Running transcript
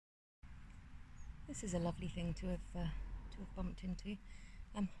This is a lovely thing to have bumped into.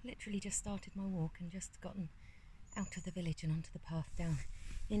 Literally just started my walk and just gotten out of the village and onto the path down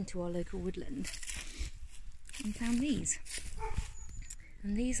into our local woodland and found these.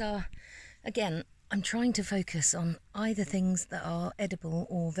 And these are, again, I'm trying to focus on either things that are edible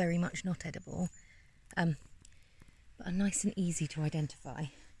or very much not edible, but are nice and easy to identify.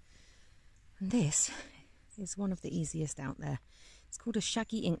 And this is one of the easiest out there. It's called a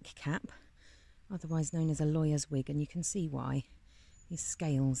Shaggy ink cap, otherwise known as a lawyer's wig, and you can see why. These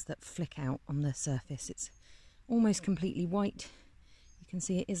scales that flick out on the surface. It's almost completely white. You can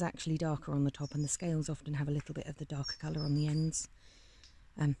see it is actually darker on the top, and the scales often have a little bit of the darker colour on the ends.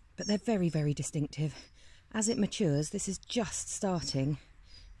 But they're very, very distinctive. As it matures, this is just starting.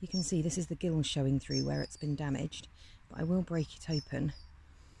 You can see this is the gills showing through where it's been damaged, but I will break it open.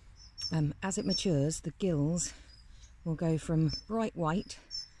 As it matures, the gills will go from bright white.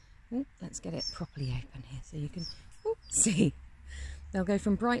 Oh, let's get it properly open here so you can see. They'll go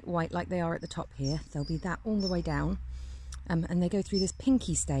from bright white like they are at the top here. There'll be that all the way down. And they go through this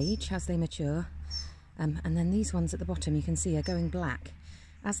pinky stage as they mature. And then these ones at the bottom you can see are going black.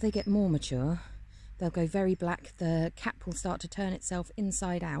 As they get more mature, they'll go very black. The cap will start to turn itself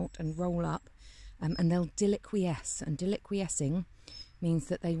inside out and roll up. And they'll deliquiesce. And deliquiescing means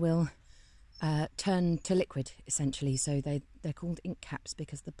that they will turn to liquid, essentially. So they're called ink caps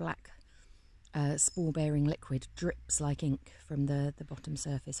because the black spore-bearing liquid drips like ink from the bottom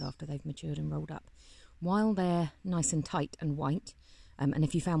surface after they've matured and rolled up. While they're nice and tight and white, and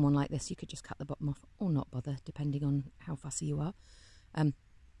if you found one like this, you could just cut the bottom off or not bother, depending on how fussy you are.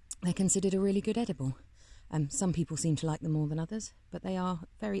 They're considered a really good edible. Some people seem to like them more than others, but they are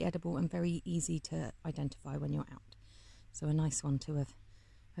very edible and very easy to identify when you're out. So a nice one to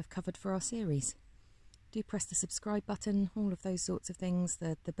have covered for our series. Do press the subscribe button, all of those sorts of things,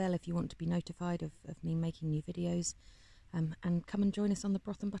 the bell if you want to be notified of me making new videos, and come and join us on the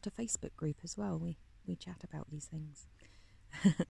Broth and Butter Facebook group as well. We chat about these things.